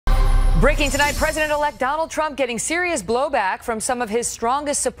Breaking tonight, President-elect Donald Trump getting serious blowback from some of his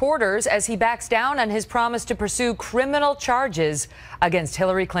strongest supporters as he backs down on his promise to pursue criminal charges against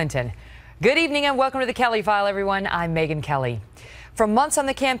Hillary Clinton. Good evening and welcome to the Kelly File, everyone. I'm Megyn Kelly. For months on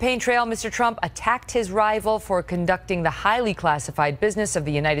the campaign trail, Mr. Trump attacked his rival for conducting the highly classified business of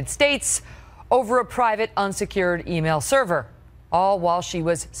the United States over a private unsecured email server, all while she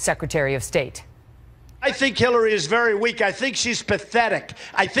was Secretary of State. I think Hillary is very weak. I think she's pathetic.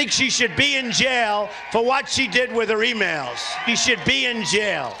 I think she should be in jail for what she did with her emails. She should be in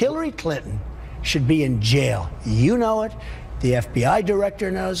jail. Hillary Clinton should be in jail. You know it. The FBI director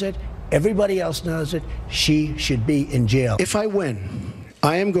knows it. Everybody else knows it. She should be in jail. If I win,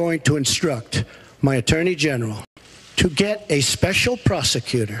 I am going to instruct my Attorney General to get a special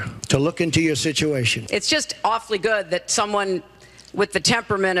prosecutor to look into your situation. It's just awfully good that someone with the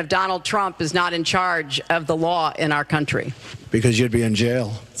temperament of Donald Trump is not in charge of the law in our country. Because you'd be in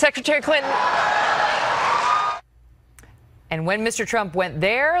jail. Secretary Clinton. And when Mr. Trump went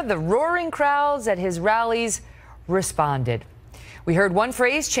there, the roaring crowds at his rallies responded. We heard one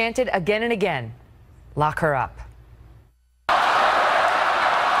phrase chanted again and again: lock her up.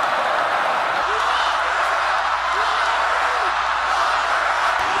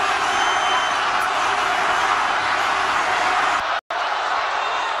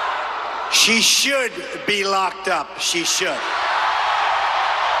 She should be locked up. She should.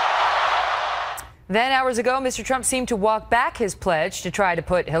 Then hours ago, Mr. Trump seemed to walk back his pledge to try to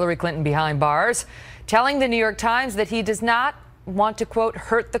put Hillary Clinton behind bars, telling the New York Times that he does not want to, quote,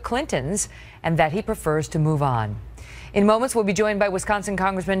 hurt the Clintons, and that he prefers to move on. In moments, we'll be joined by Wisconsin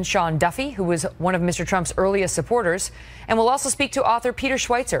Congressman Sean Duffy, who was one of Mr. Trump's earliest supporters, and we'll also speak to author Peter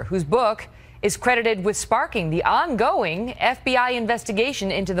Schweizer, whose book is credited with sparking the ongoing FBI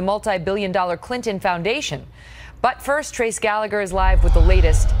investigation into the multi-billion-dollar Clinton Foundation. But first, Trace Gallagher is live with the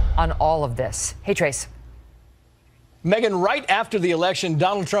latest on all of this. Hey, Trace. Megyn, right after the election,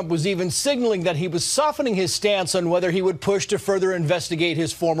 Donald Trump was even signaling that he was softening his stance on whether he would push to further investigate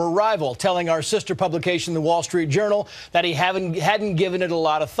his former rival, telling our sister publication, The Wall Street Journal, that he hadn't given it a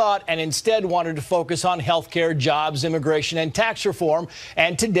lot of thought and instead wanted to focus on health care, jobs, immigration, and tax reform.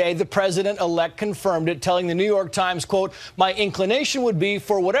 And today, the president-elect confirmed it, telling the New York Times, quote, "My inclination would be,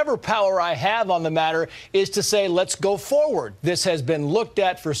 for whatever power I have on the matter, is to say, let's go forward. This has been looked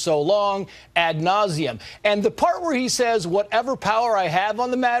at for so long, ad nauseum." And the part where he says whatever power I have on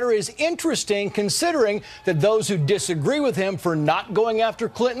the matter is interesting, considering that those who disagree with him for not going after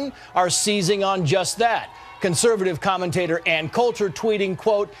Clinton are seizing on just that. Conservative commentator Ann Coulter tweeting,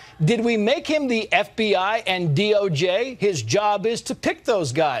 quote, "Did we make him the FBI and DOJ? His job is to pick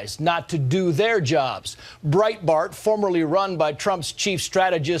those guys, not to do their jobs." Breitbart, formerly run by Trump's chief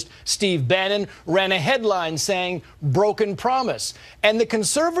strategist Steve Bannon, ran a headline saying, "Broken promise." And the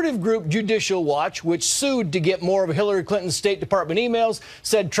conservative group Judicial Watch, which sued to get more of Hillary Clinton's State Department emails,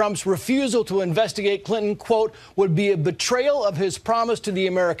 said Trump's refusal to investigate Clinton, quote, "would be a betrayal of his promise to the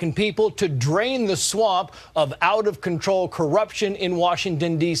American people to drain the swamp of out-of-control corruption in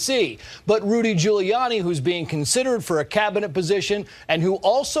Washington, D.C. But Rudy Giuliani, who's being considered for a cabinet position and who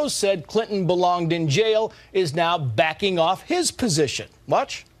also said Clinton belonged in jail, is now backing off his position.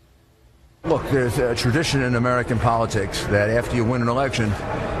 Watch. Look, there's a tradition in American politics that after you win an election,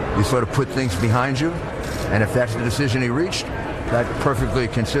 you sort of put things behind you. And if that's the decision he reached, that's perfectly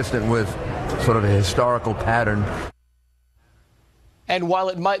consistent with sort of a historical pattern. And while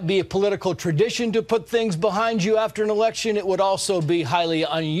it might be a political tradition to put things behind you after an election, it would also be highly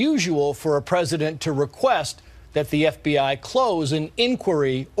unusual for a president to request that the FBI close an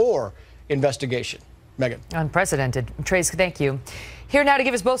inquiry or investigation. Megyn. Unprecedented. Trace, thank you. Here now to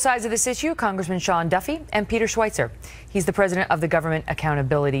give us both sides of this issue, Congressman Sean Duffy and Peter Schweizer. He's the president of the Government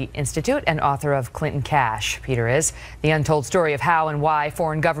Accountability Institute and author of Clinton Cash. Peter is the untold story of how and why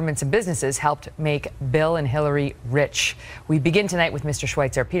foreign governments and businesses helped make Bill and Hillary rich. We begin tonight with Mr.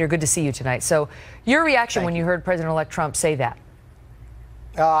 Schweizer. Peter, good to see you tonight. So your reaction when you heard President-elect Trump say that?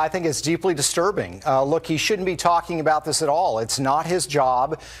 I think it's deeply disturbing. Look, he shouldn't be talking about this at all. It's not his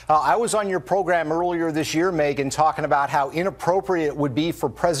job. I was on your program earlier this year, Megyn, talking about how inappropriate it would be for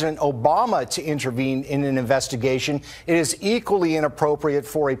President Obama to intervene in an investigation. It is equally inappropriate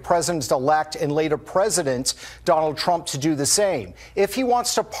for a president-elect and later president, Donald Trump, to do the same. If he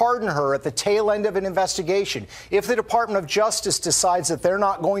wants to pardon her at the tail end of an investigation, if the Department of Justice decides that they're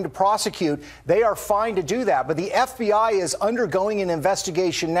not going to prosecute, they are fine to do that. But the FBI is undergoing an investigation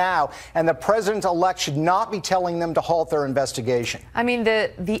now, and the president-elect should not be telling them to halt their investigation. I mean,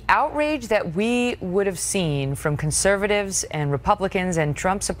 the outrage that we would have seen from conservatives and Republicans and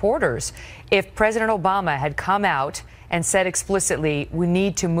Trump supporters if President Obama had come out and said explicitly, we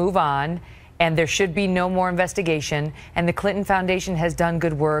need to move on, and there should be no more investigation, and the Clinton Foundation has done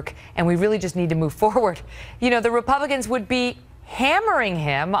good work, and we really just need to move forward. You know, the Republicans would be hammering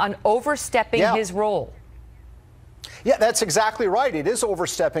him on overstepping his role. Yeah, that's exactly right. It is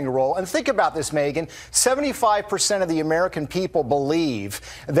overstepping a role. And think about this, Megan. 75% of the American people believe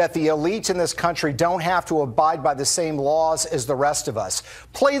that the elites in this country don't have to abide by the same laws as the rest of us.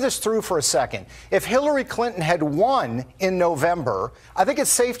 Play this through for a second. If Hillary Clinton had won in November, I think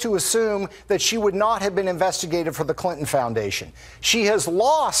it's safe to assume that she would not have been investigated for the Clinton Foundation. She has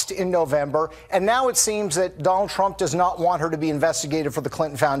lost in November, and now it seems that Donald Trump does not want her to be investigated for the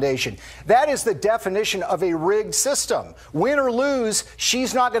Clinton Foundation. That is the definition of a rigged system. Win or lose,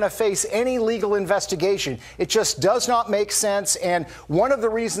 she's not going to face any legal investigation. It just does not make sense. And one of the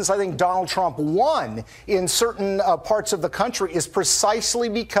reasons I think Donald Trump won in certain parts of the country is precisely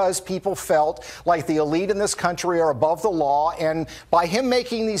because people felt like the elite in this country are above the law. And by him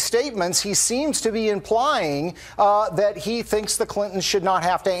making these statements, he seems to be implying that he thinks the Clintons should not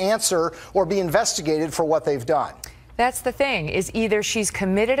have to answer or be investigated for what they've done. That's the thing, is either she's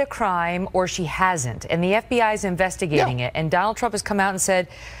committed a crime or she hasn't. And the FBI is investigating it. And Donald Trump has come out and said,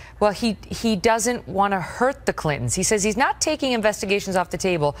 well, he doesn't want to hurt the Clintons. He says he's not taking investigations off the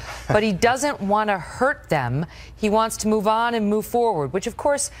table, but he doesn't want to hurt them. He wants to move on and move forward, which, of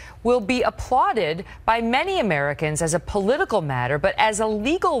course, will be applauded by many Americans as a political matter. But as a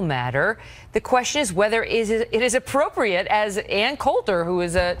legal matter, the question is whether it is appropriate, as Ann Coulter, who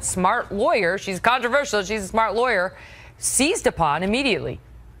is a smart lawyer, she's controversial, she's a smart lawyer, seized upon immediately.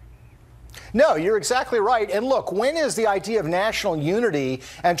 No, you're exactly right. And look, when is the idea of national unity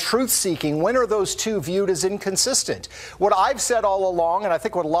and truth-seeking, when are those two viewed as inconsistent? What I've said all along, and I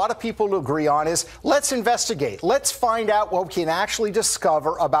think what a lot of people agree on, is let's investigate. Let's find out what we can actually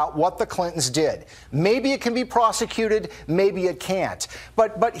discover about what the Clintons did. Maybe it can be prosecuted, maybe it can't.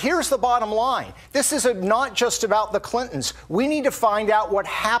 But here's the bottom line. This is not just about the Clintons. We need to find out what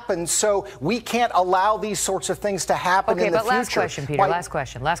happened so we can't allow these sorts of things to happen in the future. Okay, but last question, Peter,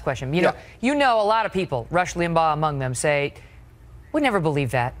 last question. You know, a lot of people, Rush Limbaugh among them, say, we never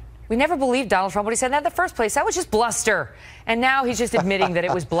believed that. We never believed Donald Trump when he said that in the first place. That was just bluster. And now he's just admitting that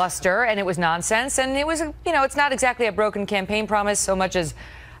it was bluster and it was nonsense. And it was, you know, it's not exactly a broken campaign promise so much as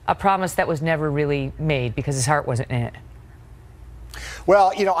a promise that was never really made because his heart wasn't in it.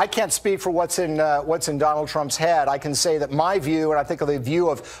 Well, you know, I can't speak for what's in Donald Trump's head. I can say that my view, and I think of the view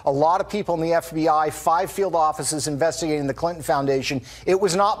of a lot of people in the FBI, 5 field offices investigating the Clinton Foundation, it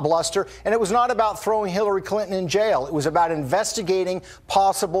was not bluster, and it was not about throwing Hillary Clinton in jail. It was about investigating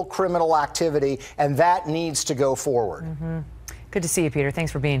possible criminal activity, and that needs to go forward. Good to see you, Peter.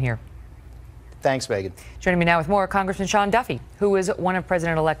 Thanks for being here. Thanks, Megan. Joining me now with more, Congressman Sean Duffy, who is one of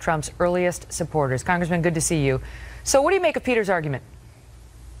President-elect Trump's earliest supporters. Congressman, good to see you. So what do you make of Peter's argument?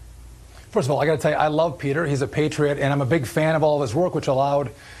 First of all, I got to tell you, I love Peter. He's a patriot, and I'm a big fan of all of his work, which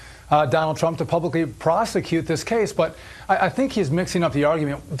allowed Donald Trump to publicly prosecute this case. But I think he's mixing up the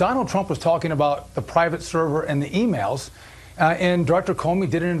argument. Donald Trump was talking about the private server and the emails, and Director Comey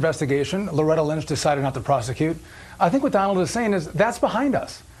did an investigation. Loretta Lynch decided not to prosecute. I think what Donald is saying is that's behind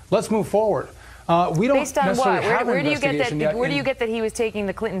us. Let's move forward. We don't Based on necessarily what? have Where an do you get investigation that? yet. Where do you get that he was taking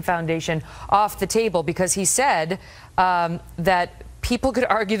the Clinton Foundation off the table? Because he said that people could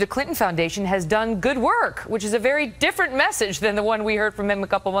argue the Clinton Foundation has done good work, which is a very different message than the one we heard from him a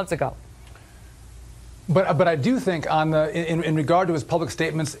couple months ago. But I do think in regard to his public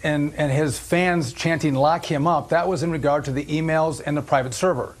statements and his fans chanting "lock him up," that was in regard to the emails and the private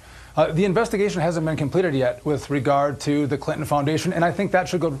server. The investigation hasn't been completed yet with regard to the Clinton Foundation, and I think that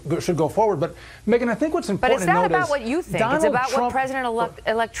should go forward. But Megan, I think what's important to note is But it's not about what you think. It's about what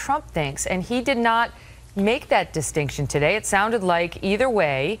President-elect Trump thinks, and he did not make that distinction today. It sounded like either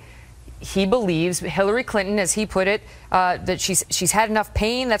way, he believes Hillary Clinton, as he put it, that she's had enough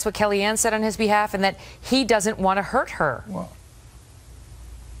pain. That's what Kellyanne said on his behalf, and that he doesn't want to hurt her.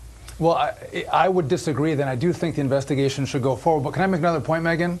 Well, I would disagree. Then I do think the investigation should go forward. But can I make another point,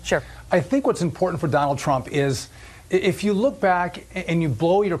 Megan? Sure. I think what's important for Donald Trump is if you look back and you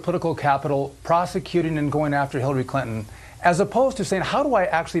blow your political capital prosecuting and going after Hillary Clinton, as opposed to saying, how do I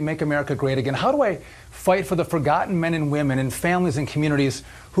actually make America great again? How do I fight for the forgotten men and women and families and communities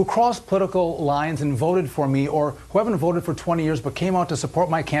who crossed political lines and voted for me, or who haven't voted for 20 years but came out to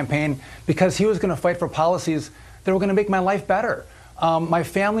support my campaign because he was going to fight for policies that were going to make my life better, my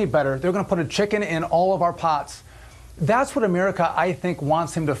family better. They're going to put a chicken in all of our pots. That's what America, I think,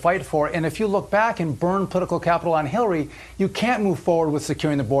 wants him to fight for. And if you look back and burn political capital on Hillary, you can't move forward with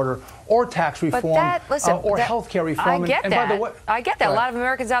securing the border or tax reform or health care reform. I get that. By the way, I get that. A lot of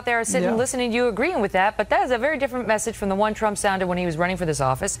Americans out there are sitting listening to you agreeing with that. But that is a very different message from the one Trump sounded when he was running for this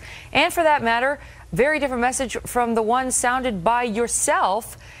office. And for that matter, very different message from the one sounded by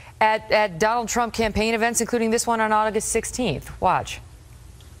yourself at Donald Trump campaign events, including this one on August 16th. Watch.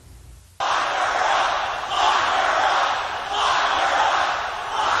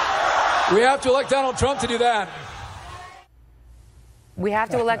 We have to elect Donald Trump to do that. We have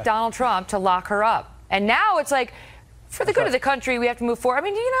to elect Donald Trump to lock her up. And now it's like, for the good of the country, we have to move forward. I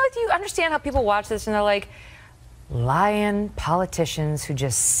mean, do you understand how people watch this and they're like, lying politicians who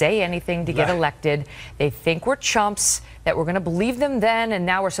just say anything to get elected. They think we're chumps, that we're going to believe them then, and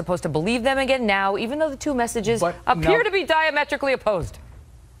now we're supposed to believe them again now, even though the two messages appear to be diametrically opposed.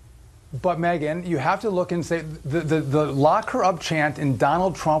 But, Megyn, you have to look and say the lock her up chant in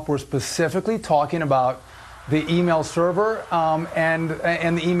Donald Trump were specifically talking about the email server and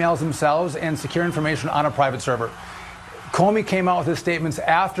the emails themselves and secure information on a private server. Comey came out with his statements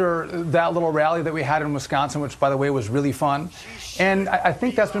after that little rally that we had in Wisconsin, which, by the way, was really fun. And I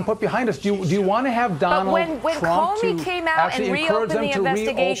think that's been put behind us. Do you want to have Donald Trump when Comey came out and reopened the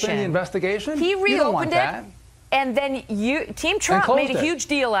investigation, he reopened it. And then Team Trump made a huge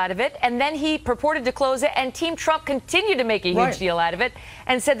deal out of it, and then he purported to close it, and Team Trump continued to make a huge deal out of it,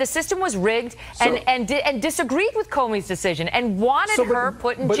 and said the system was rigged, and disagreed with Comey's decision, and wanted her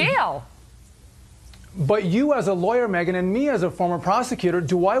put in jail. But you as a lawyer, Megyn, and me as a former prosecutor,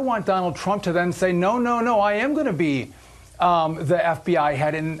 do I want Donald Trump to then say, no, I am going to be the FBI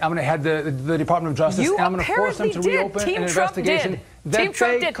head, and I'm going to head the Department of Justice, and I'm going to force them to reopen an investigation that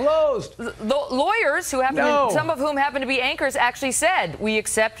they closed. The lawyers, who happen some of whom happen to be anchors, actually said, we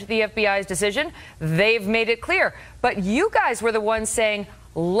accept the FBI's decision. They've made it clear. But you guys were the ones saying,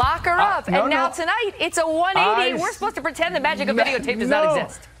 lock her up. And now tonight, it's a 180, and we're supposed to pretend the magic of videotape does not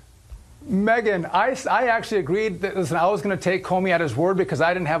exist. Megyn, I actually agreed that, listen, I was going to take Comey at his word because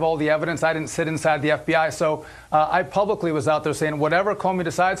I didn't have all the evidence. I didn't sit inside the FBI. So I publicly was out there saying, whatever Comey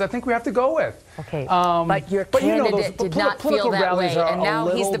decides, I think we have to go with. Okay. But your candidate did not feel that way. And now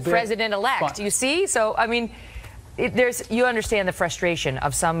he's the president-elect. You see? So, I mean, you understand the frustration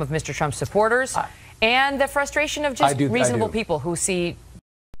of some of Mr. Trump's supporters and the frustration of just reasonable people who see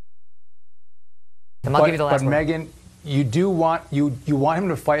them. I'll give you the last word. But, Megyn, you do want you want him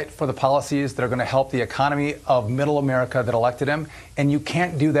to fight for the policies that are going to help the economy of middle America that elected him, and you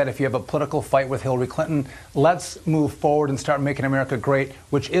can't do that if you have a political fight with Hillary Clinton. Let's move forward and start making America great,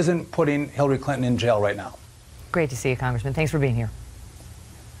 which isn't putting Hillary Clinton in jail right now. Great to see you, Congressman. Thanks for being here.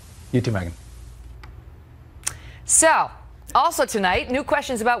 You too, Megyn. So, also tonight, new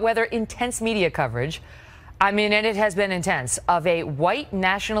questions about whether intense media coverage, and it has been intense, of a white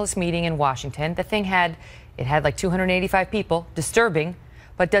nationalist meeting in Washington. The thing had like 285 people, disturbing,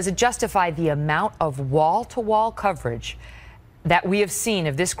 but does it justify the amount of wall-to-wall coverage that we have seen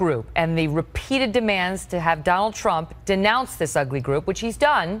of this group and the repeated demands to have Donald Trump denounce this ugly group, which he's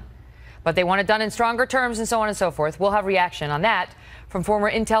done, but they want it done in stronger terms and so on and so forth? We'll have reaction on that from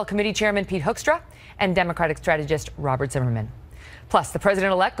former Intel Committee Chairman Pete Hoekstra and Democratic strategist Robert Zimmerman. Plus, the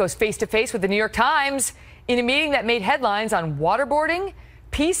president-elect goes face-to-face with the New York Times in a meeting that made headlines on waterboarding,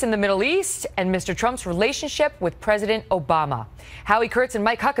 peace in the Middle East, and Mr. Trump's relationship with President Obama. Howie Kurtz and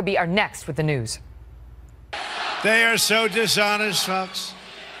Mike Huckabee are next with the news. They are so dishonest, folks.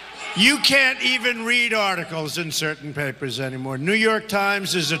 You can't even read articles in certain papers anymore. New York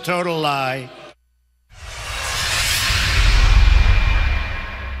Times is a total lie.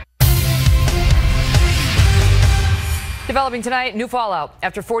 Developing tonight, new fallout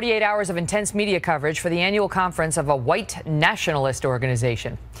after 48 hours of intense media coverage for the annual conference of a white nationalist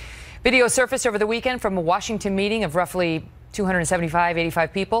organization. Video surfaced over the weekend from a Washington meeting of roughly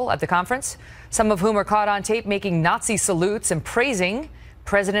 85 people at the conference, some of whom are caught on tape making Nazi salutes and praising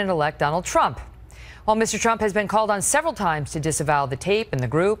President-elect Donald Trump. While Mr. Trump has been called on several times to disavow the tape and the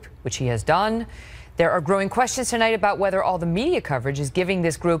group, which he has done, there are growing questions tonight about whether all the media coverage is giving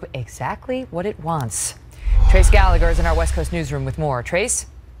this group exactly what it wants. Trace Gallagher is in our West Coast newsroom with more. Trace?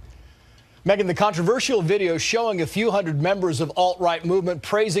 Megyn, the controversial video showing a few hundred members of alt-right movement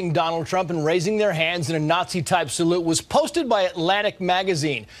praising Donald Trump and raising their hands in a Nazi-type salute was posted by Atlantic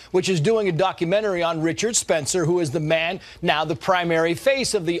Magazine, which is doing a documentary on Richard Spencer, who is the man now the primary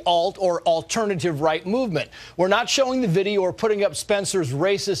face of the alt or alternative right movement. We're not showing the video or putting up Spencer's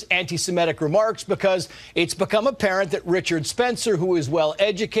racist anti-Semitic remarks because it's become apparent that Richard Spencer, who is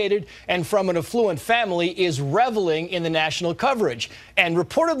well-educated and from an affluent family, is reveling in the national coverage and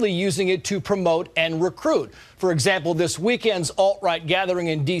reportedly using it to promote and recruit. For example, this weekend's alt-right gathering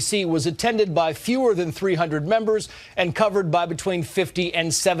in D.C. was attended by fewer than 300 members and covered by between 50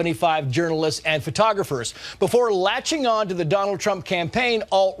 and 75 journalists and photographers. Before latching on to the Donald Trump campaign,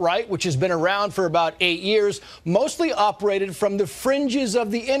 alt-right, which has been around for about 8 years, mostly operated from the fringes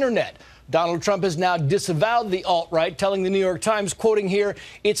of the internet. Donald Trump has now disavowed the alt-right, telling the New York Times, quoting here,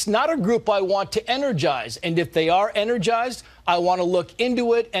 "It's not a group I want to energize, and if they are energized, I want to look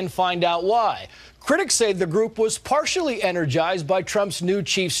into it and find out why." Critics say the group was partially energized by Trump's new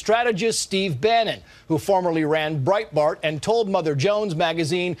chief strategist, Steve Bannon, who formerly ran Breitbart and told Mother Jones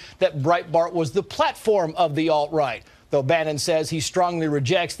magazine that Breitbart was the platform of the alt-right, though Bannon says he strongly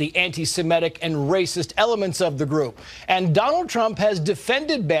rejects the anti-Semitic and racist elements of the group. And Donald Trump has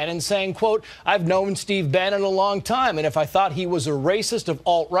defended Bannon, saying, quote, "I've known Steve Bannon a long time, and if I thought he was a racist of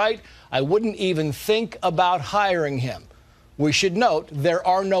alt-right, I wouldn't even think about hiring him." We should note there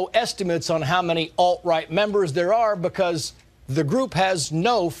are no estimates on how many alt-right members there are because the group has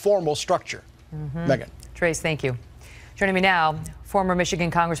no formal structure. Megan. Trace, thank you. Joining me now, former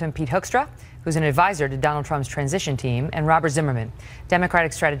Michigan Congressman Pete Hoekstra, who's an advisor to Donald Trump's transition team, and Robert Zimmerman,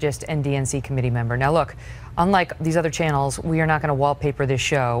 Democratic strategist and DNC committee member. Now, look, unlike these other channels, we are not going to wallpaper this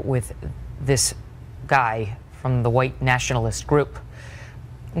show with this guy from the white nationalist group.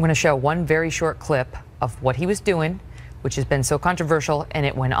 I'm going to show one very short clip of what he was doing, which has been so controversial, and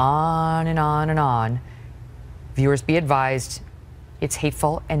it went on and on and on. Viewers, be advised, it's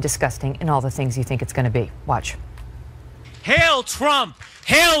hateful and disgusting and all the things you think it's going to be. Watch. Hail Trump!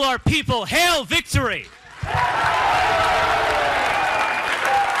 Hail our people! Hail victory!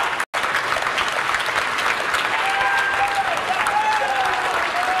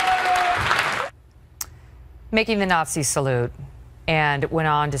 Making the Nazi salute, and went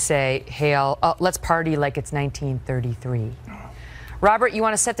on to say, hail, let's party like it's 1933. Robert, you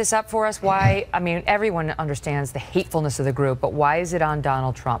want to set this up for us? Why? I mean, everyone understands the hatefulness of the group, but why is it on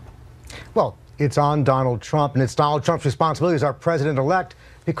Donald Trump? Well, it's on Donald Trump, and it's Donald Trump's responsibility as our president-elect,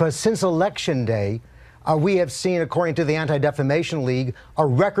 because since Election Day, we have seen, according to the Anti-Defamation League, a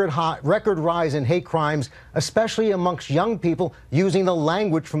record rise in hate crimes, especially amongst young people using the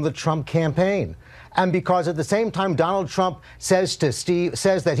language from the Trump campaign. And because at the same time Donald Trump says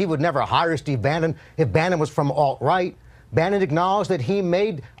that he would never hire Steve Bannon if Bannon was from alt-right, Bannon acknowledged that he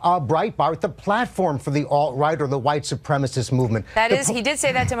made Breitbart the platform for the alt-right or the white supremacist movement. That is, he did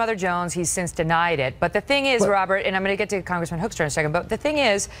say that to Mother Jones. He's since denied it. But the thing is, Robert, and I'm going to get to Congressman Hoekstra in a second, but the thing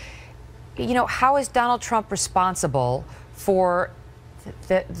is, you know, how is Donald Trump responsible for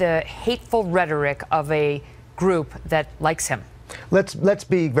the hateful rhetoric of a group that likes him? Let's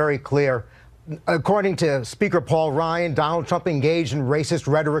be very clear. According to Speaker Paul Ryan, Donald Trump engaged in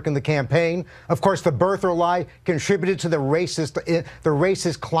racist rhetoric in the campaign. Of course, the birther lie contributed to the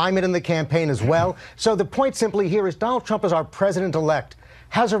racist climate in the campaign as well. So the point simply here is Donald Trump, as our president-elect,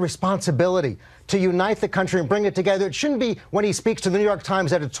 has a responsibility to unite the country and bring it together. It shouldn't be when he speaks to the New York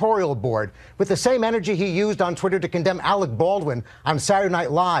Times editorial board with the same energy he used on Twitter to condemn Alec Baldwin on Saturday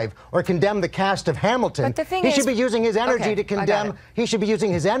Night Live or condemn the cast of Hamilton. He should be using his energy to condemn. He should be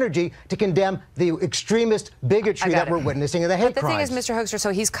using his energy to condemn the extremist bigotry that we're witnessing in the hate crimes. But the thing is, Mr. Hoekstra, so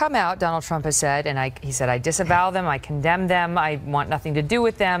he's come out, Donald Trump has said, and he said, I disavow them, I condemn them, I want nothing to do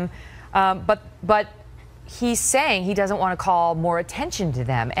with them. But he's saying he doesn't want to call more attention to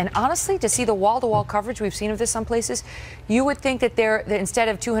them. And honestly, to see the wall-to-wall coverage we've seen of this some places, you would think that instead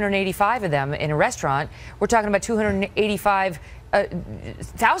of 285 of them in a restaurant, we're talking about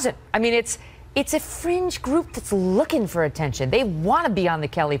 285,000. I mean, it's a fringe group that's looking for attention. They want to be on the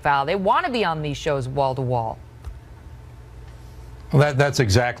Kelly File. They want to be on these shows wall-to-wall. Well, that's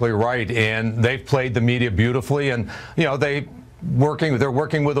exactly right. And they've played the media beautifully. And, you know, they're working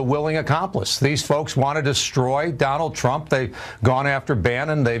with a willing accomplice. These folks want to destroy Donald Trump. They've gone after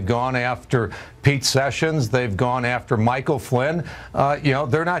Bannon. They've gone after Pete Sessions. They've gone after Michael Flynn. You know,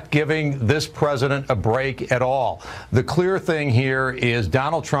 they're not giving this president a break at all. The clear thing here is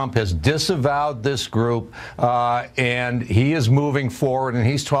Donald Trump has disavowed this group, and he is moving forward, and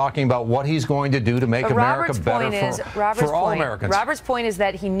he's talking about what he's going to do to make America better for all Americans. Robert's point is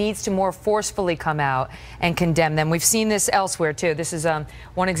that he needs to more forcefully come out and condemn them. We've seen this elsewhere, too. This is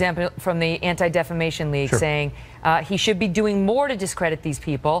one example from the Anti-Defamation League saying he should be doing more to discredit these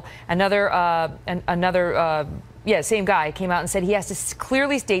people. Same guy came out and said he has to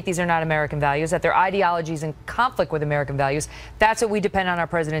clearly state these are not American values, that their ideology is in conflict with American values. That's what we depend on our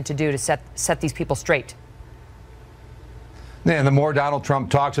president to do, to set these people straight. And the more Donald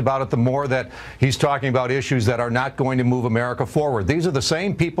Trump talks about it, the more that he's talking about issues that are not going to move America forward. These are the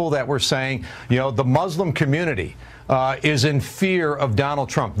same people that were saying, you know, the Muslim community is in fear of Donald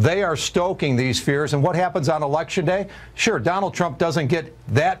Trump. They are stoking these fears. And what happens on Election Day? Sure, Donald Trump doesn't get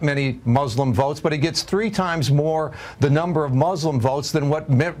that many Muslim votes, but he gets 3 times more the number of Muslim votes than what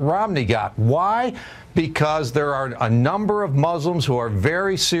Mitt Romney got. Why? Because there are a number of Muslims who are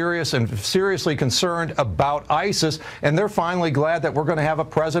very serious and seriously concerned about ISIS, and they're finally glad that we're going to have a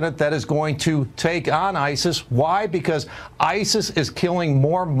president that is going to take on ISIS. Why? Because ISIS is killing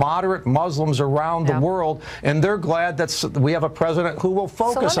more moderate Muslims around the world, and they're glad that we have a president who will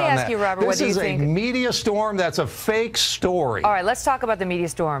focus on that. So let me ask you, Robert, what do you think? This is a media storm that's a fake story. All right, let's talk about the media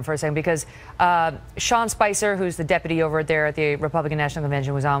storm for a second, because Sean Spicer, who's the deputy over there at the Republican National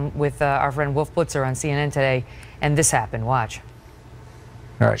Convention, was on with our friend Wolf Blitzer on CNN today, and this happened. Watch.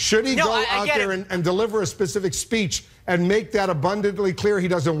 All right. Should he go out there and deliver a specific speech and make that abundantly clear he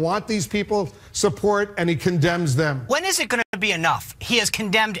doesn't want these people support and he condemns them? When is it going to be enough? He has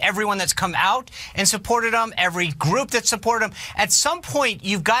condemned everyone that's come out and supported him, every group that supported him. At some point,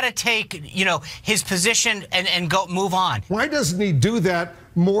 you've got to take, his position and go move on. Why doesn't he do that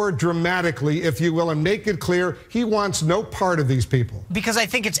more dramatically, if you will, and make it clear he wants no part of these people? Because I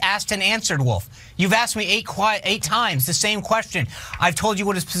think it's asked and answered, Wolf. You've asked me eight times the same question. I've told you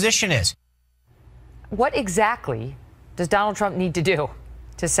what his position is. What exactly does Donald Trump need to do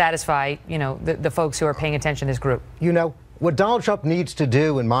to satisfy, the folks who are paying attention to this group? What Donald Trump needs to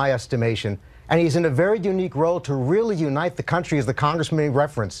do, in my estimation, and he's in a very unique role to really unite the country, as the congressman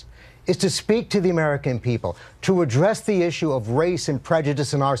referenced, is to speak to the American people, to address the issue of race and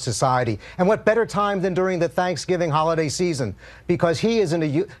prejudice in our society. And what better time than during the Thanksgiving holiday season? Because he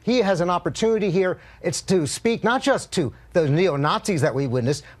has an opportunity here. It's to speak not just to the neo-Nazis that we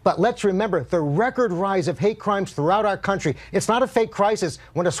witnessed, but let's remember the record rise of hate crimes throughout our country. It's not a fake crisis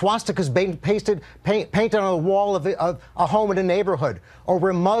when a swastika is painted on a wall of a home in a neighborhood, or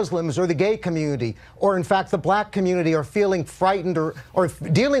where Muslims or the gay community, or in fact the black community, are feeling frightened or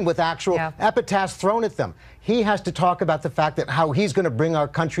dealing with actual epitaphs thrown at them. He has to talk about the fact that how he's going to bring our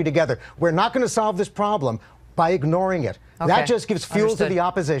country together. We're not going to solve this problem by ignoring it. Okay. That just gives fuel to the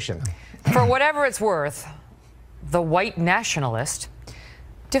opposition. For whatever it's worth, the white nationalist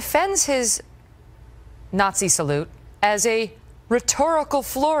defends his Nazi salute as a rhetorical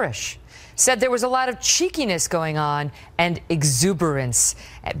flourish. Said there was a lot of cheekiness going on and exuberance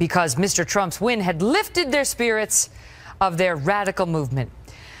because Mr. Trump's win had lifted their spirits of their radical movement.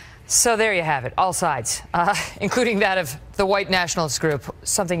 So there you have it, all sides, including that of the white nationalist group,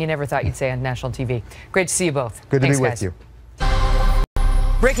 something you never thought you'd say on national TV. Great to see you both. Good to Thanks, be with guys. you.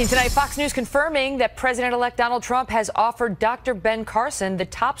 Breaking tonight, Fox News confirming that President-elect Donald Trump has offered Dr. Ben Carson the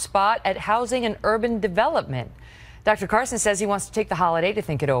top spot at Housing and Urban Development. Dr. Carson says he wants to take the holiday to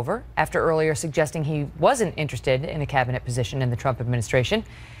think it over after earlier suggesting he wasn't interested in a cabinet position in the Trump administration.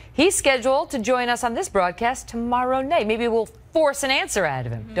 He's scheduled to join us on this broadcast tomorrow night. Maybe we'll force an answer out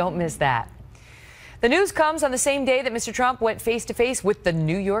of him. Don't miss that. The news comes on the same day that Mr. Trump went face-to-face with the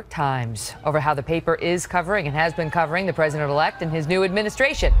New York Times over how the paper is covering and has been covering the president-elect and his new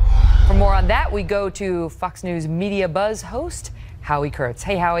administration. For more on that, we go to Fox News Media Buzz host Howie Kurtz.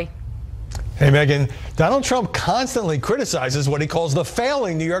 Hey, Howie. Hey, Megan. Donald Trump constantly criticizes what he calls the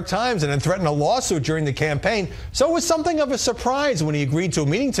failing New York Times and then threatened a lawsuit during the campaign. So it was something of a surprise when he agreed to a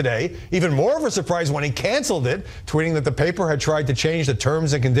meeting today. Even more of a surprise when he canceled it, tweeting that the paper had tried to change the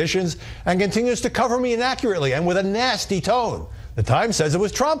terms and conditions and continues to cover me inaccurately and with a nasty tone. The Times says it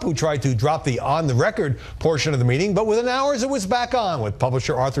was Trump who tried to drop the on-the-record portion of the meeting, but within hours it was back on, with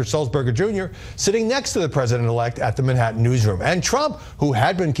publisher Arthur Sulzberger Jr. sitting next to the president-elect at the Manhattan newsroom. And Trump, who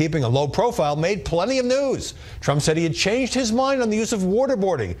had been keeping a low profile, made plenty of news. Trump said he had changed his mind on the use of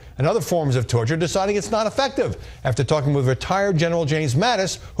waterboarding and other forms of torture, deciding it's not effective, after talking with retired General James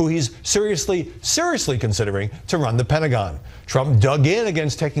Mattis, who he's seriously considering to run the Pentagon. Trump dug in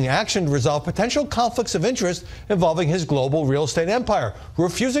against taking action to resolve potential conflicts of interest involving his global real estate empire,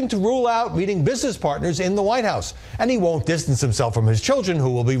 refusing to rule out meeting business partners in the White House. And he won't distance himself from his children,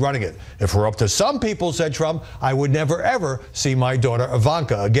 who will be running it. If we're up to some people, said Trump, I would never, ever see my daughter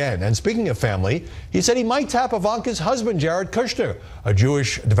Ivanka again. And speaking of family, he said he might tap Ivanka's husband, Jared Kushner, a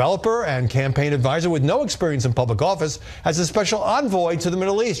Jewish developer and campaign advisor with no experience in public office, as a special envoy to the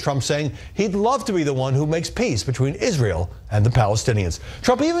Middle East. Trump saying he'd love to be the one who makes peace between Israel and the Palestinians.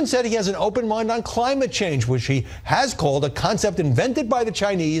 Trump even said he has an open mind on climate change, which he has called a concept concept invented by the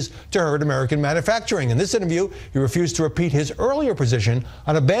Chinese to hurt American manufacturing. In this interview, he refused to repeat his earlier position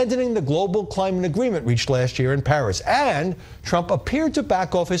on abandoning the global climate agreement reached last year in Paris. And Trump appeared to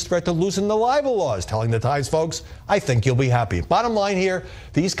back off his threat to loosen the libel laws, telling the Times folks, "I think you'll be happy." Bottom line here,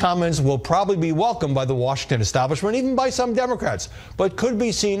 these comments will probably be welcomed by the Washington establishment, even by some Democrats, but could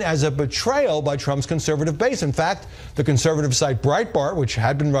be seen as a betrayal by Trump's conservative base. In fact, the conservative site Breitbart, which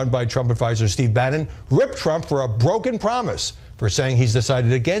had been run by Trump advisor Steve Bannon, ripped Trump for a broken promise for saying he's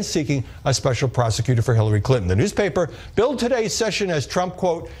decided against seeking a special prosecutor for Hillary Clinton. The newspaper billed today's session as Trump,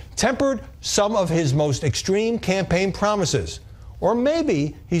 quote, tempered some of his most extreme campaign promises. Or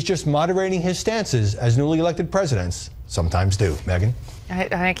maybe he's just moderating his stances as newly elected presidents sometimes do. Megyn?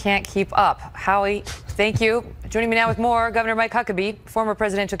 I can't keep up. Howie, thank you. Joining me now with more, Governor Mike Huckabee, former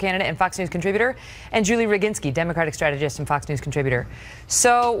presidential candidate and Fox News contributor, and Julie Roginski, Democratic strategist and Fox News contributor.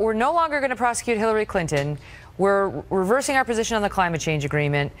 So we're no longer going to prosecute Hillary Clinton. We're reversing our position on the climate change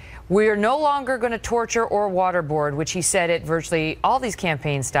agreement. We are no longer going to torture or waterboard, which he said at virtually all these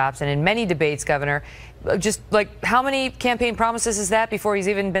campaign stops and in many debates, Governor. Just like how many campaign promises is that before he's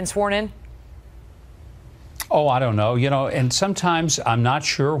even been sworn in? Oh, I don't know. You know, and sometimes I'm not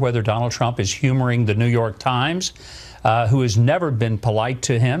sure whether Donald Trump is humoring the New York Times, who has never been polite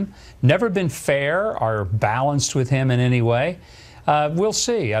to him, never been fair or balanced with him in any way. We'll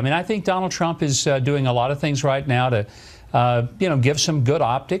see. I mean, I think Donald Trump is doing a lot of things right now to, you know, give some good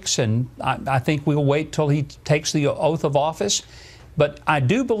optics, and I think we'll wait till he takes the oath of office. But I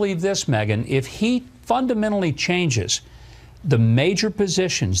do believe this, Megyn, if he fundamentally changes the major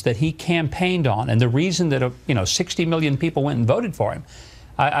positions that he campaigned on, and the reason that, you know, 60 million people went and voted for him,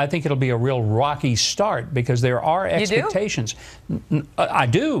 I think it'll be a real rocky start, because there are expectations. You do? I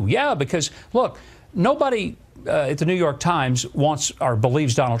do, yeah, because, look, nobody at the New York Times wants or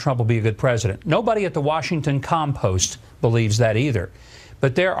believes Donald Trump will be a good president. Nobody at the Washington Compost believes that either.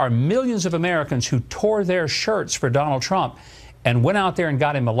 But there are millions of Americans who tore their shirts for Donald Trump and went out there and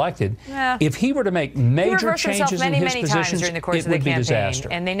got him elected. Yeah. If he were to make major changes in his positions, during the course of the campaign,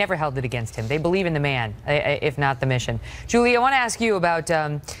 and they never held it against him. They believe in the man, if not the mission. Julie, I want to ask you about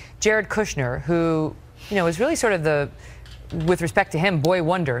Jared Kushner, who, you know, is really sort of the, with respect to him, boy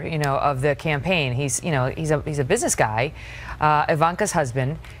wonder, you know, of the campaign. He's, you know, he's a business guy, Ivanka's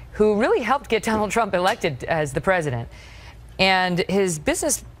husband, who really helped get Donald Trump elected as the president. And his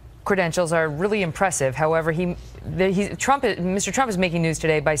business credentials are really impressive. However, Mr. Trump is making news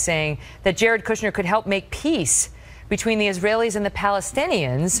today by saying that Jared Kushner could help make peace between the Israelis and the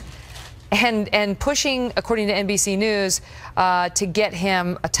Palestinians, and pushing, according to NBC News, to get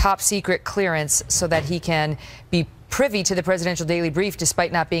him a top secret clearance so that he can be privy to the presidential daily brief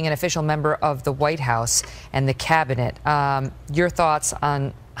despite not being an official member of the White House and the cabinet. Your thoughts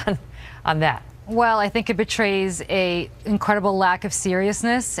on that? Well, I think it betrays an incredible lack of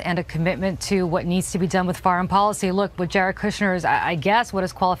seriousness and a commitment to what needs to be done with foreign policy. Look, what Jared Kushner is, I guess what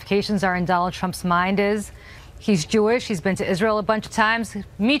his qualifications are in Donald Trump's mind is he's Jewish. He's been to Israel a bunch of times.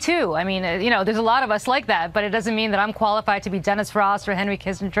 Me too. I mean, you know, there's a lot of us like that, but it doesn't mean that I'm qualified to be Dennis Ross or Henry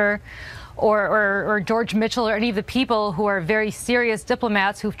Kissinger or George Mitchell or any of the people who are very serious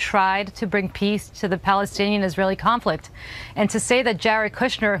diplomats who've tried to bring peace to the Palestinian-Israeli conflict. And to say that Jared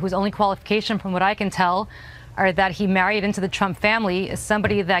Kushner, whose only qualification from what I can tell are that he married into the Trump family, is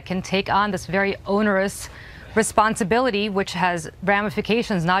somebody that can take on this very onerous responsibility, which has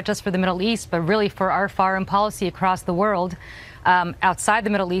ramifications not just for the Middle East, but really for our foreign policy across the world, outside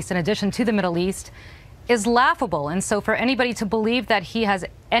the Middle East, in addition to the Middle East, is laughable. And so for anybody to believe that he has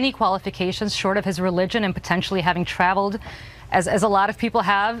any qualifications short of his religion and potentially having traveled, as a lot of people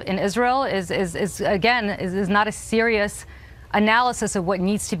have in Israel, is not a serious analysis of what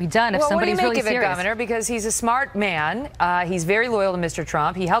needs to be done if somebody's really serious. What do you make of it, Governor? Because he's a smart man. He's very loyal to Mr.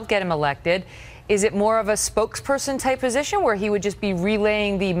 Trump. He helped get him elected. Is it more of a spokesperson type position where he would just be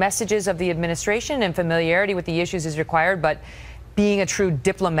relaying the messages of the administration and familiarity with the issues is required, but being a true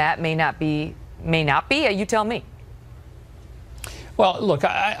diplomat may not be? You tell me. Well, look,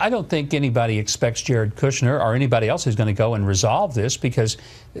 I don't think anybody expects Jared Kushner or anybody else is going to go and resolve this, because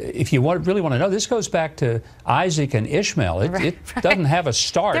if you really want to know, this goes back to Isaac and Ishmael. It doesn't have a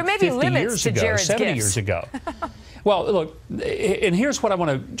start 50 years ago, 70 years ago. Well, look, and here's what I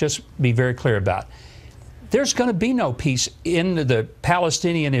want to just be very clear about. There's going to be no peace in the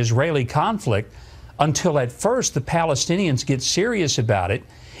Palestinian-Israeli conflict until at first the Palestinians get serious about it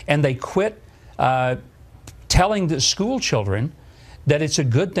and they quit telling the school children that it's a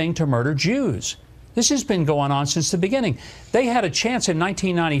good thing to murder Jews. This has been going on since the beginning. They had a chance in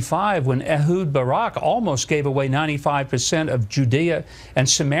 1995 when Ehud Barak almost gave away 95% of Judea and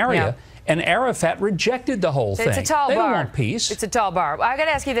Samaria, and Arafat rejected the whole thing. It's a tall they bar. don't want peace. It's a tall bar. I got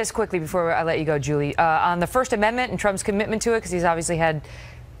to ask you this quickly before I let you go, Julie. On the First Amendment and Trump's commitment to it, because he's obviously had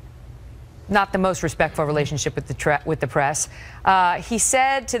not the most respectful relationship with the press. He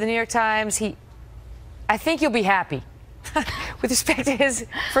said to the New York Times, I think you'll be happy with respect to his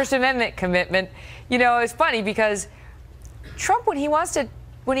First Amendment commitment. You know, it's funny because Trump, when he wants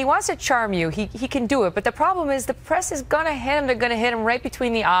to charm you, he can do it. But the problem is the press is going to hit him. They're going to hit him right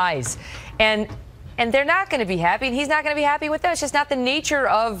between the eyes. And they're not going to be happy, and he's not going to be happy with them. It's just not the nature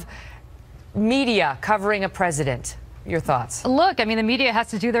of media covering a president. Your thoughts? Look, I mean, the media has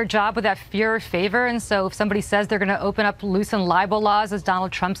to do their job with that fear or favor. And so if somebody says they're going to open up loosen libel laws, as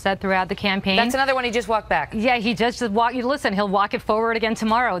Donald Trump said throughout the campaign. That's another one he just walked back. Yeah, he just walked. You listen, he'll walk it forward again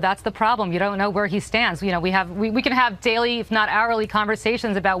tomorrow. That's the problem. You don't know where he stands. You know, we can have daily, if not hourly,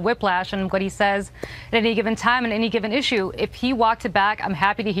 conversations about whiplash and what he says at any given time and any given issue. If he walked it back, I'm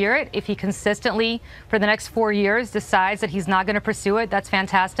happy to hear it. If he consistently, for the next 4 years, decides that he's not going to pursue it, that's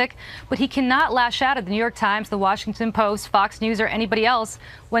fantastic. But he cannot lash out at the New York Times, the Washington Post, Fox News, or anybody else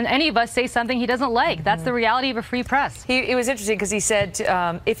when any of us say something he doesn't like. That's the reality of a free press. It was interesting because he said,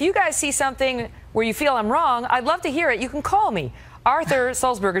 if you guys see something where you feel I'm wrong, I'd love to hear it. You can call me. Arthur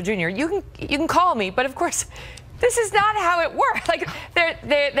Sulzberger Jr., you can call me. But of course, this is not how it works. Like,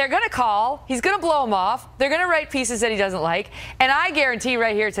 they're going to call. He's going to blow them off. They're going to write pieces that he doesn't like. And I guarantee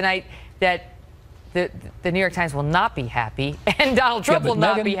right here tonight that the New York Times will not be happy, and Donald Trump will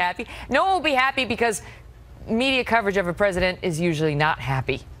not be happy. No one will be happy because media coverage of a president is usually not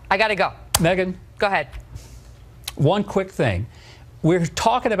happy. I got to go. Megyn. Go ahead. One quick thing. We're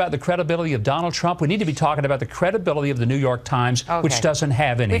talking about the credibility of Donald Trump. We need to be talking about the credibility of the New York Times, which doesn't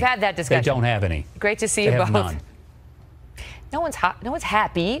have any. We've had that discussion. They don't have any. Great to see you both. None. No one's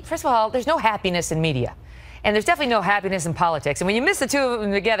happy. First of all, there's no happiness in media. And there's definitely no happiness in politics. And when you mix the two of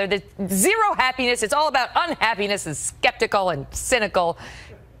them together, there's zero happiness. It's all about unhappiness and skeptical and cynical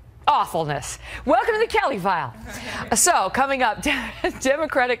awfulness. Welcome to the Kelly File. So, coming up,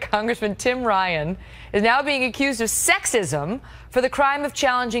 Democratic Congressman Tim Ryan is now being accused of sexism for the crime of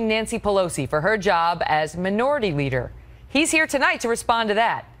challenging Nancy Pelosi for her job as minority leader. He's here tonight to respond to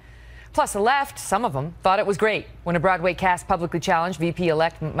that. Plus, the left, some of them, thought it was great when a Broadway cast publicly challenged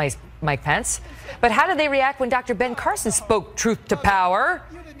VP-elect Mike Pence. But how did they react when Dr. Ben Carson spoke truth to power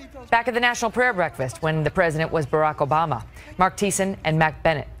back at the National Prayer Breakfast when the president was Barack Obama? Mark Thiessen and Matt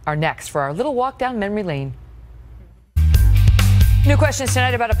Bennett are next for our little walk down memory lane. New questions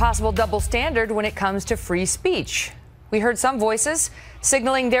tonight about a possible double standard when it comes to free speech. We heard some voices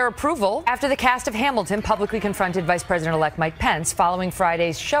signaling their approval after the cast of Hamilton publicly confronted Vice President-elect Mike Pence following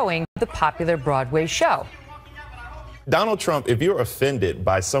Friday's showing of the popular Broadway show. Donald Trump, if you're offended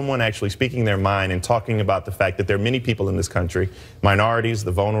by someone actually speaking their mind and talking about the fact that there are many people in this country, minorities,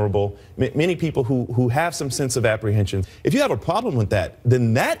 the vulnerable, many people who have some sense of apprehension, if you have a problem with that,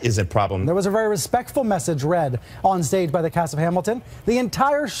 then that is a problem. There was a very respectful message read on stage by the cast of Hamilton. The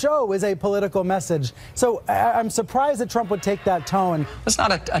entire show is a political message. So I'm surprised that Trump would take that tone. It's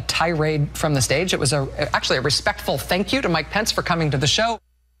not a tirade from the stage. It was actually a respectful thank you to Mike Pence for coming to the show.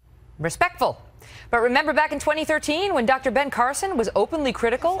 Respectful. But remember back in 2013 when Dr. Ben Carson was openly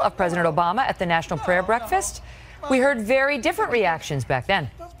critical of President Obama at the National Prayer Breakfast? We heard very different reactions back then.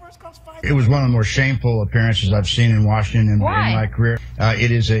 It was one of the more shameful appearances I've seen in Washington in my career.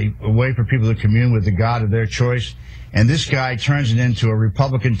 It is a way for people to commune with the God of their choice. And this guy turns it into a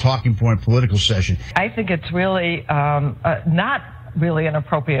Republican talking point political session. I think it's really not really an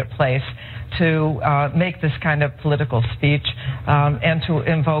appropriate place to make this kind of political speech and to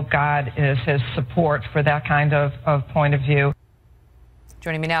invoke God as his support for that kind of point of view.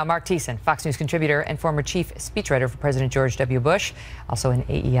 Joining me now, Mark Thiessen, Fox News contributor and former chief speechwriter for President George W. Bush, also an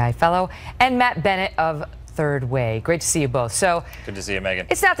AEI fellow, and Matt Bennett of Third Way. Great to see you both. So good to see you, Megyn.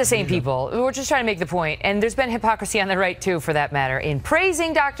 It's not the same people. We're just trying to make the point. And there's been hypocrisy on the right, too, for that matter, in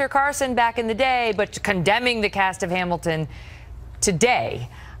praising Dr. Carson back in the day, but condemning the cast of Hamilton today.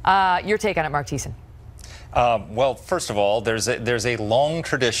 Your take on it, Mark Thiessen. Well, first of all, there's a long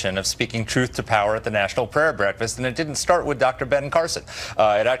tradition of speaking truth to power at the National Prayer Breakfast, and it didn't start with Dr. Ben Carson.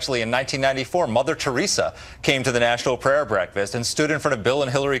 It actually, in 1994, Mother Teresa came to the National Prayer Breakfast and stood in front of Bill and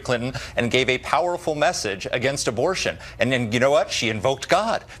Hillary Clinton and gave a powerful message against abortion. And then, you know what? She invoked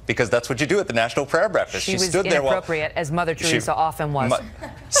God, because that's what you do at the National Prayer Breakfast. She was stood inappropriate, as Mother Teresa often was.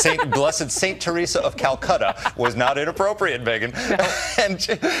 Blessed Saint Teresa of Calcutta was not inappropriate, Megyn. No.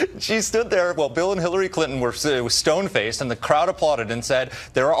 And she stood there while Bill and Hillary Clinton were stone-faced, and the crowd applauded and said,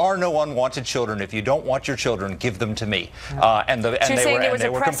 "There are no unwanted children. If you don't want your children, give them to me." And they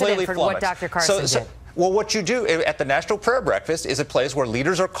were completely flummoxed. What Dr. Carson did. Well, what you do at the National Prayer Breakfast is a place where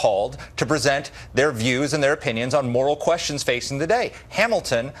leaders are called to present their views and their opinions on moral questions facing the day.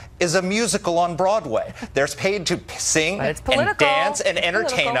 Hamilton is a musical on Broadway. They're paid to sing and dance and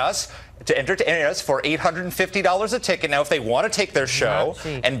entertain us. To entertain us for $850 a ticket. Now, if they want to take their show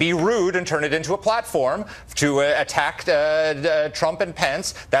and be rude and turn it into a platform to attack Trump and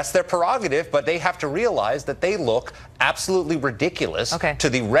Pence, that's their prerogative, but they have to realize that they look absolutely ridiculous to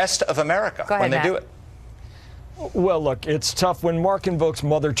the rest of America when they do it. Well, look, it's tough. When Mark invokes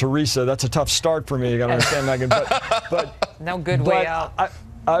Mother Teresa, that's a tough start for me. You got to understand, Megan. But no good way out.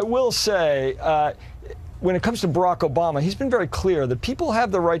 I will say, when it comes to Barack Obama, he's been very clear that people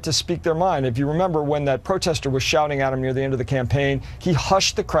have the right to speak their mind. If you remember when that protester was shouting at him near the end of the campaign, he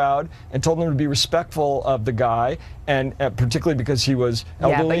hushed the crowd and told them to be respectful of the guy, and particularly because he was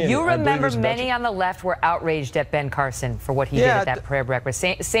elderly. Yeah, but you remember many on the left were outraged at Ben Carson for what he did at that prayer breakfast.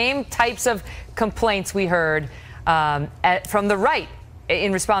 Same types of complaints we heard from the right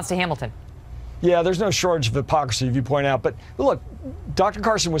in response to Hamilton. Yeah, there's no shortage of hypocrisy, if you point out. But look, Dr.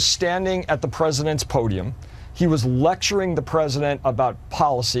 Carson was standing at the president's podium. He was lecturing the president about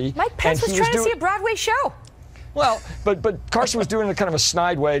policy. Mike Pence was trying to see a Broadway show. Well, but Carson was doing it in kind of a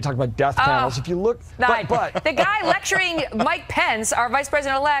snide way, talking about death panels. If you look, but the guy lecturing Mike Pence, our vice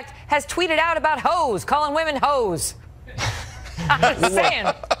president-elect, has tweeted out about hoes, calling women hoes. I'm saying.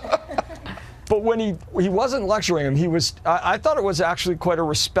 But when he wasn't lecturing him, he was. I thought it was actually quite a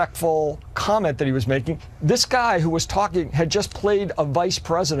respectful comment that he was making. This guy who was talking had just played a vice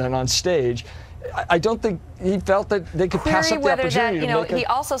president on stage. I don't think he felt that they could pass up the opportunity to make he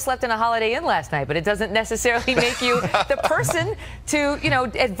also slept in a Holiday Inn last night, but it doesn't necessarily make you the person to,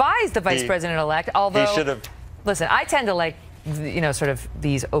 advise the vice president-elect. Although, he should have. Listen, I tend to like, sort of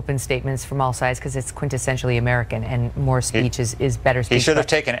these open statements from all sides because it's quintessentially American, and more speech is better speech. He should have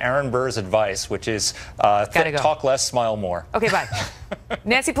taken Aaron Burr's advice, which is talk less, smile more. Okay, bye.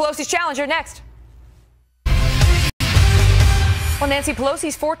 Nancy Pelosi's challenger next. Well, Nancy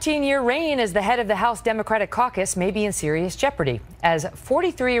Pelosi's 14-year reign as the head of the House Democratic Caucus may be in serious jeopardy as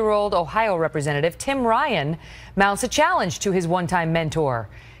 43-year-old Ohio Representative Tim Ryan mounts a challenge to his one-time mentor.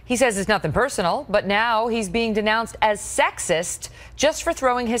 He says it's nothing personal, but now he's being denounced as sexist just for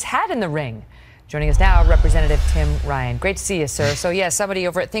throwing his hat in the ring. Joining us now, Representative Tim Ryan. Great to see you, sir. So, yeah, somebody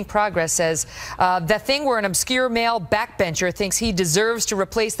over at Think Progress says the thing where an obscure male backbencher thinks he deserves to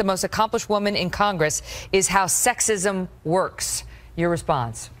replace the most accomplished woman in Congress is how sexism works. Your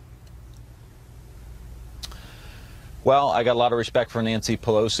response? Well, I got a lot of respect for Nancy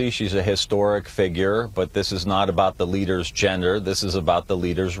Pelosi. She's a historic figure, but this is not about the leader's gender. This is about the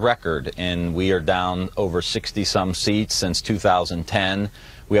leader's record. And we are down over 60-some seats since 2010.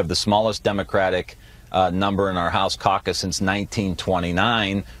 We have the smallest Democratic number in our House caucus since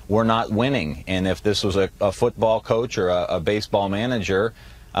 1929. We're not winning. And if this was a football coach or a baseball manager,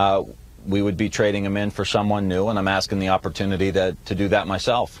 we would be trading him in for someone new, and I'm asking the opportunity to do that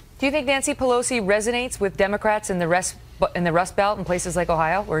myself. Do you think Nancy Pelosi resonates with Democrats in the Rust Belt in places like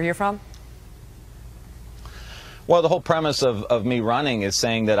Ohio, where you're from? Well, the whole premise of me running is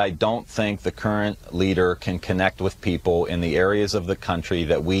saying that I don't think the current leader can connect with people in the areas of the country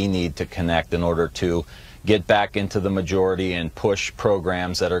that we need to connect in order to get back into the majority and push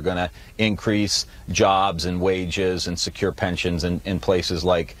programs that are going to increase jobs and wages and secure pensions in places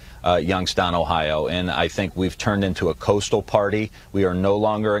like Youngstown, Ohio. And I think we've turned into a coastal party. We are no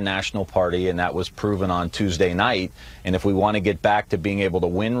longer a national party, and that was proven on Tuesday night. And if we want to get back to being able to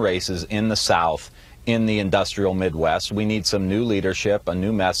win races in the South, in the industrial Midwest, we need some new leadership, a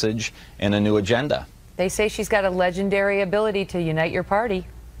new message, and a new agenda. They say she's got a legendary ability to unite your party.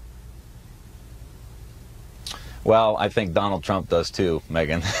 Well, I think Donald Trump does too,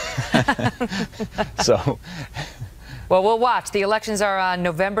 Megan. So. Well, we'll watch. The elections are on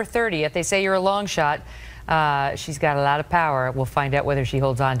November 30th. They say you're a long shot. She's got a lot of power. We'll find out whether she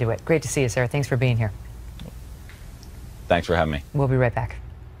holds on to it. Great to see you, Sarah. Thanks for being here. Thanks for having me. We'll be right back.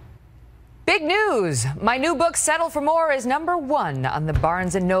 Big news! My new book, Settle for More, is #1 on the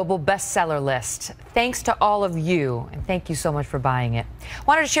Barnes & Noble bestseller list. Thanks to all of you, and thank you so much for buying it.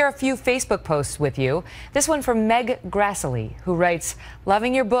 Wanted to share a few Facebook posts with you. This one from Meg Grassley, who writes,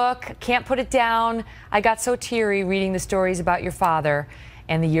 "Loving your book, can't put it down. I got so teary reading the stories about your father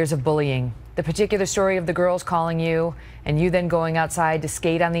and the years of bullying. The particular story of the girls calling you, and you then going outside to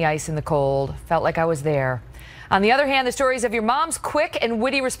skate on the ice in the cold. Felt like I was there. On the other hand, the stories of your mom's quick and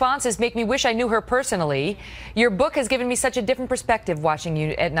witty responses make me wish I knew her personally. Your book has given me such a different perspective watching you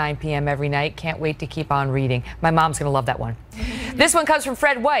at 9 p.m. every night. Can't wait to keep on reading." My mom's going to love that one. This one comes from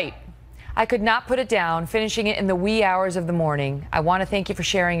Fred White. "I could not put it down, finishing it in the wee hours of the morning. I want to thank you for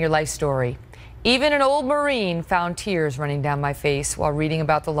sharing your life story. Even an old Marine found tears running down my face while reading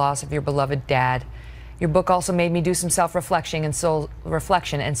about the loss of your beloved dad. Your book also made me do some self-reflection and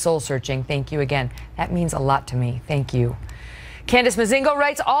soul searching. Thank you again. That means a lot to me. Thank you. Candace Mazingo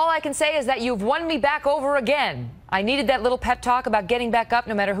writes, all I can say is that you've won me back over again. I needed that little pep talk about getting back up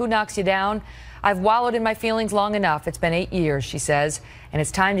no matter who knocks you down. I've wallowed in my feelings long enough. It's been 8 years, she says, and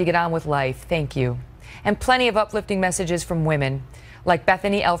it's time to get on with life. Thank you. And plenty of uplifting messages from women, like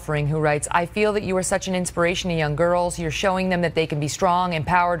Bethany Elfring, who writes, I feel that you are such an inspiration to young girls. You're showing them that they can be strong,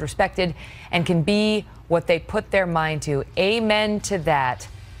 empowered, respected, and can be what they put their mind to. Amen to that.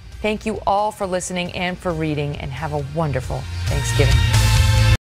 Thank you all for listening and for reading, and have a wonderful Thanksgiving.